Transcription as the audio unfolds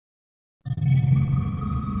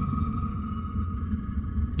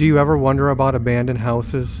Do you ever wonder about abandoned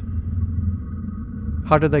houses?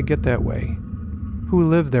 How did they get that way? Who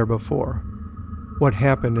lived there before? What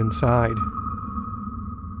happened inside?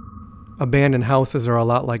 Abandoned houses are a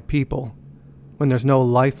lot like people. When there's no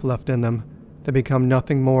life left in them, they become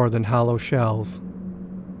nothing more than hollow shells.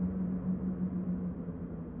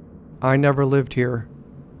 I never lived here,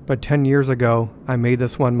 but 10 years ago, I made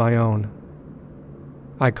this one my own.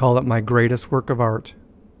 I call it my greatest work of art.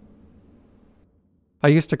 I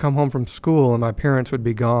used to come home from school and my parents would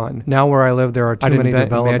be gone. Now where I live there are too many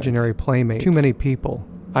imaginary playmates, too many people.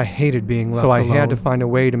 I hated being left alone. So I had to find a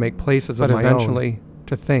way to make places of my own. But eventually,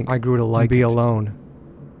 to think, I grew to like be alone.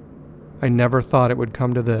 I never thought it would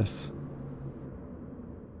come to this.